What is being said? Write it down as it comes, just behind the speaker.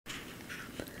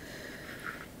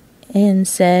And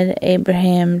said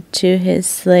Abraham to his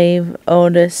slave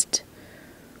oldest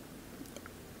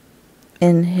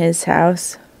in his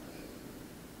house,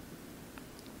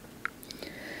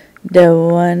 the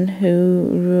one who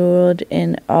ruled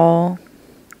in all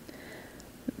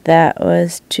that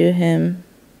was to him,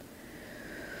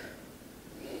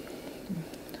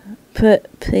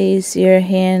 put please your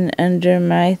hand under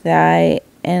my thigh,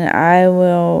 and I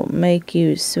will make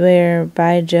you swear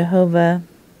by Jehovah,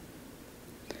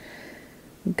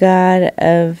 God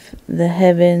of the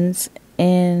heavens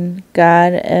and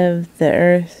God of the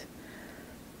earth,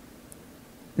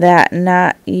 that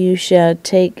not you shall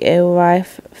take a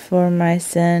wife for my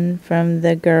son from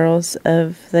the girls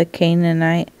of the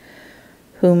Canaanite,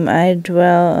 whom I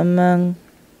dwell among,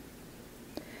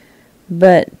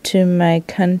 but to my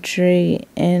country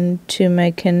and to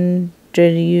my kindred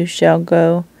you shall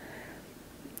go,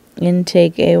 and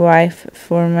take a wife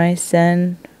for my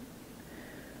son,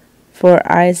 for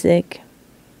Isaac.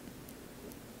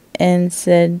 And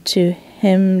said to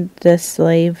him the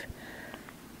slave,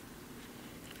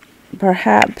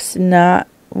 perhaps not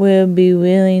will be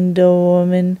willing the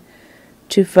woman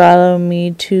to follow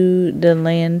me to the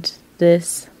land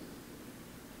this.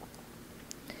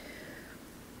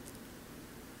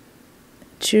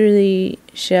 Truly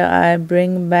shall I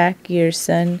bring back your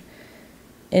son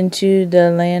into the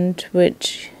land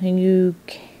which you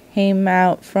came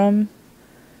out from?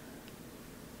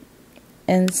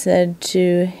 And said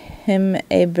to him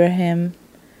Abraham,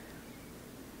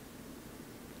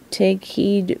 take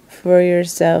heed for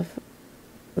yourself,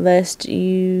 lest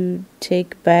you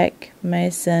take back my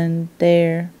son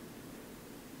there.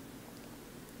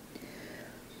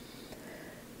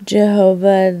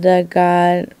 Jehovah, the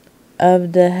God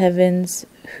of the heavens,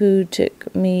 who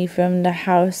took me from the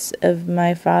house of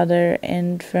my father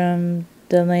and from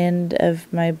the land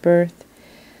of my birth,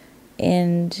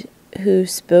 and who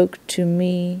spoke to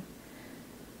me,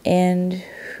 and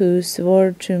who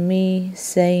swore to me,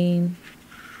 saying,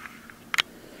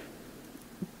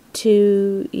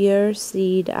 to your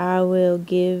seed I will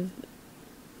give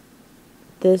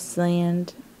this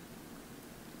land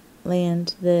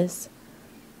this.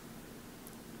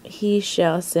 He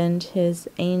shall send his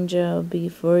angel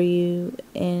before you,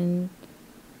 and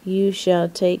you shall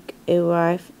take a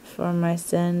wife for my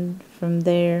son from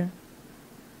there.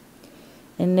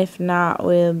 And if not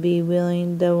will be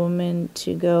willing the woman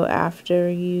to go after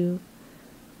you,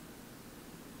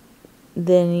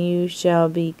 then you shall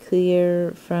be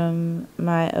clear from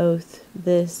my oath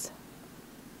this.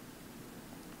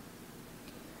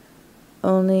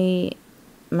 Only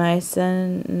my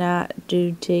son not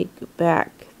do take back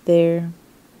there,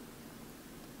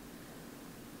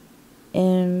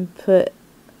 and put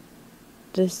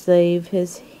the slave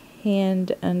his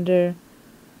hand under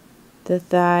the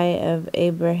thigh of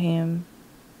Abraham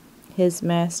his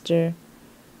master,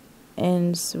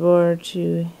 and swore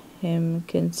to him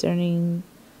concerning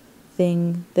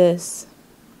thing this,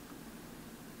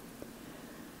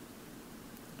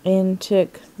 and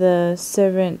took the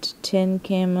servant 10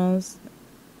 camels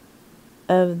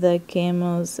of the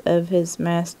camels of his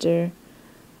master,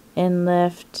 and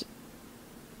left,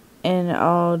 and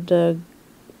all the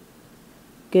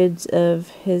goods of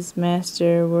his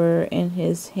master were in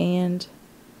his hand.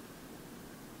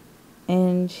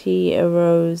 And he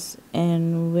arose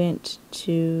and went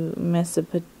to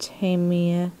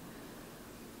Mesopotamia,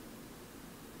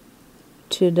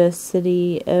 to the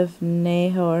city of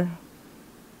Nahor.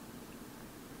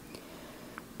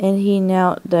 And he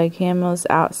knelt the camels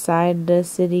outside the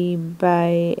city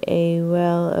by a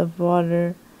well of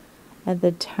water at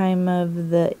the time of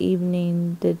the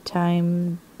evening, the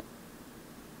time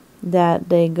that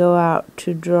they go out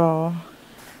to draw.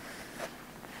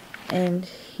 And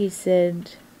he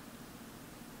said,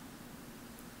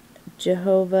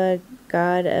 Jehovah,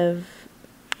 God of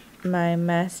my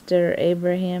master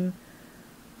Abraham,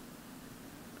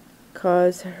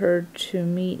 cause her to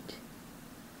meet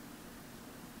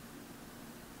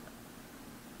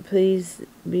please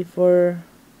before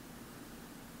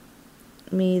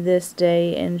me this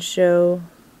day, and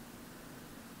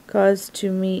cause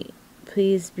to meet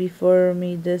please before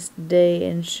me this day,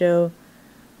 and show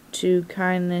to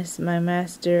kindness my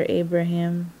master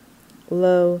Abraham.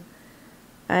 Lo,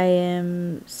 I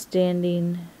am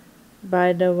standing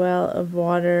by the well of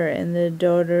water, and the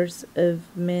daughters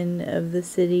of men of the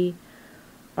city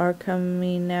are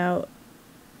coming out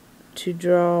to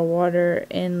draw water,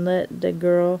 and let the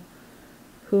girl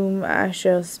whom I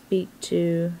shall speak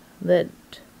to let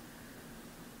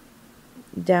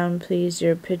down please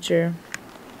your pitcher.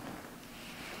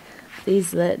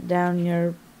 Please let down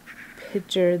your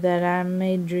pitcher that I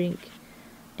may drink.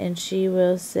 And she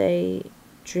will say,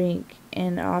 drink,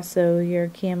 and also your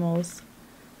camels.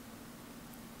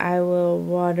 I will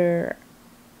water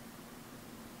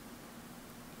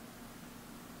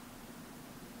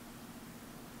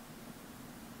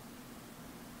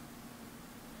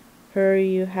her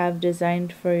you have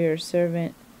designed for your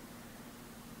servant.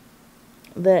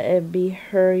 Let it be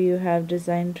her you have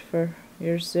designed for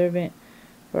your servant,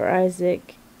 for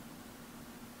Isaac.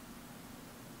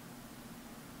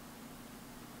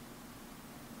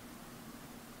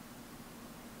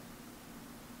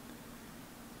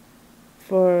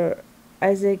 For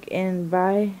Isaac, and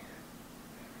by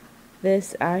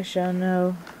this I shall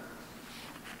know.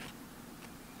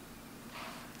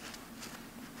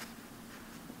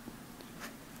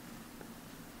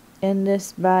 In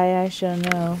this by I shall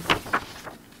know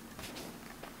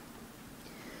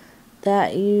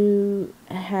that you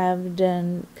have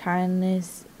done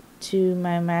kindness to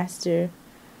my master.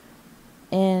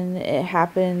 And it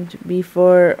happened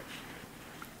before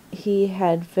he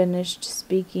had finished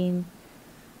speaking,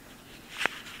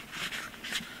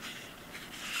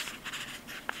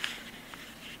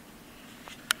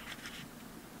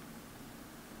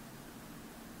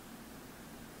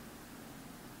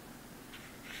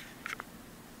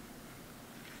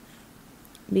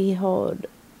 behold,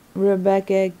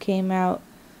 Rebekah came out,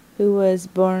 who was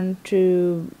born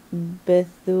to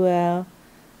Bethuel,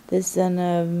 the son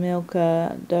of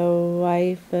Milcah, the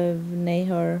wife of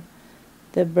Nahor,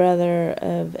 the brother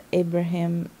of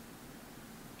Abraham,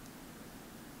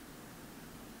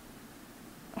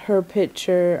 her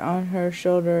pitcher on her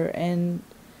shoulder, and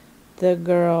the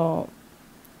girl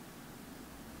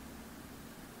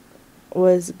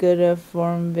was good of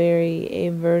form, very a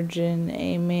virgin,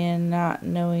 a man not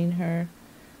knowing her.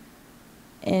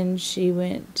 And she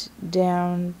went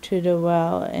down to the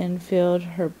well and filled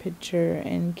her pitcher,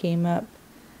 and came up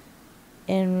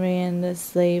and ran the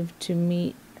slave to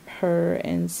meet her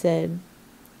and said,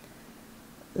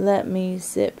 let me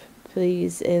sip,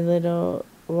 please, a little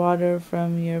water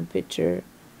from your pitcher.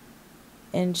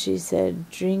 And she said,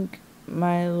 drink,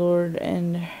 my lord.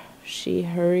 And she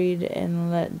hurried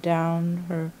and let down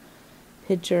her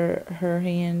pitcher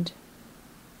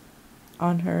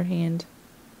on her hand.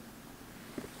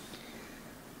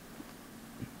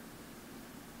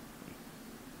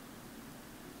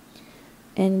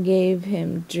 And gave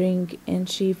him drink, and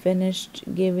she finished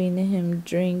giving him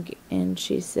drink, and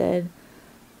she said,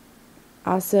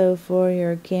 also for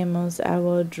your camels I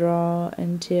will draw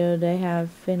until they have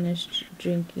finished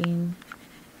drinking.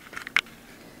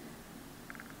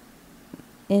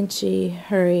 And she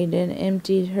hurried and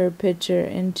emptied her pitcher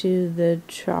into the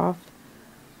trough,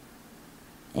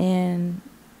 and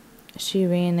she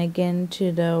ran again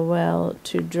to the well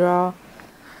to draw,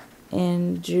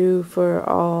 and drew for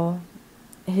all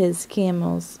his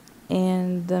camels.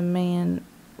 And the man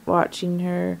watching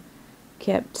her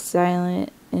kept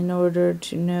silent, in order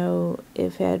to know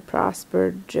if had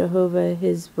prospered Jehovah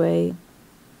his way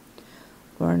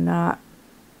or not.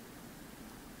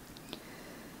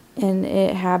 And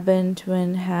it happened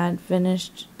when had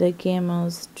finished the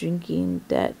camels drinking,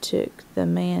 that took the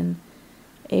man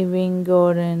a ring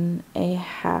golden, a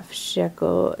half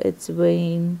shekel its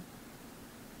weighing,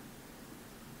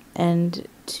 and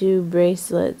 2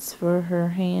 bracelets for her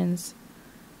hands,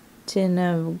 10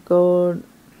 of gold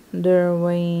their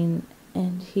weighing.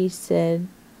 And he said,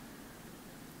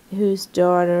 whose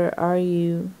daughter are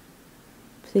you?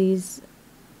 Please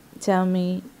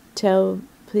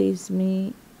please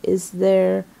me, is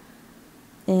there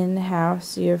in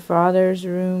house your father's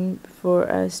room for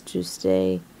us to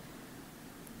stay?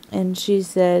 And she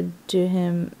said to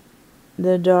him,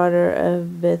 the daughter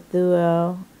of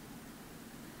Bethuel,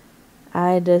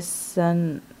 I, the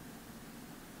son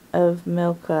of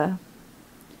Milcah,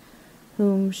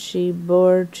 whom she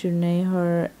bore to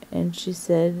Nahor. And she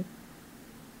said,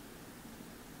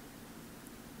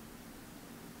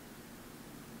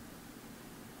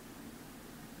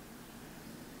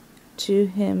 to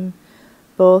him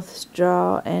both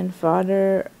straw and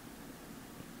fodder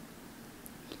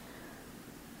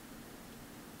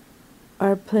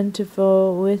are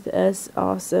plentiful, with us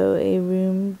also a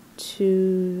room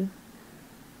to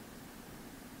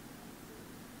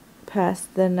pass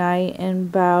the night.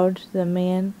 And bowed the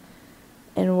man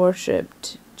and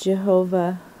worshipped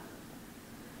Jehovah.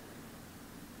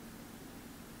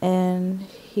 And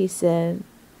he said,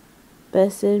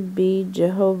 blessed be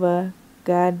Jehovah,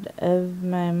 God of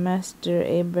my master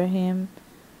Abraham,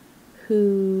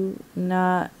 who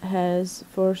not has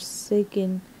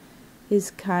forsaken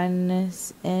his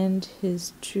kindness and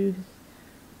his truth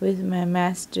with my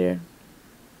master.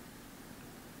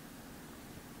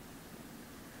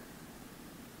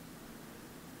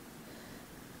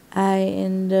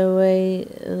 In the way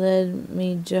led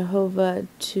me Jehovah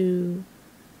to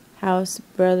house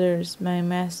brothers, my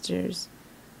masters,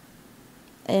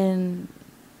 and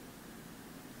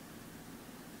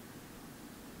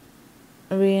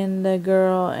ran the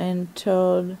girl and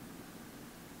told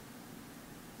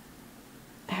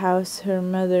house her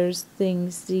mother's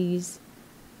things these,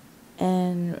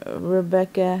 and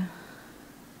Rebekah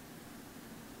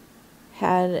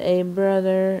had a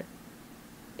brother,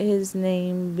 his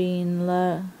name being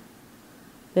Laban,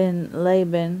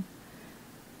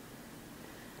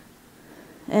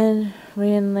 and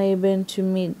ran Laban to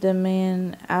meet the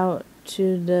man out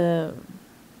to the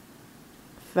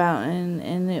fountain,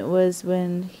 and it was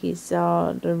when he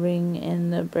saw the ring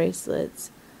and the bracelets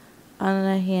on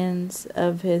the hands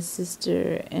of his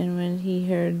sister, and when he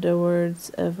heard the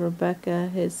words of Rebekah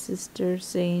his sister,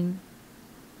 saying,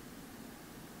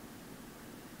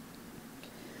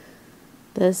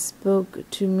 Thus spoke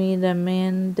to me the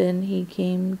man. Then he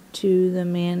came to the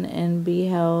man and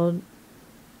beheld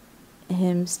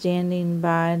him standing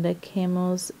by the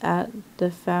camels at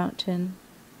the fountain.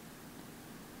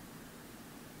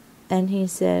 And he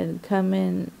said, Come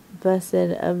in,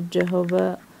 blessed of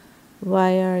Jehovah.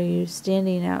 Why are you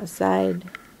standing outside?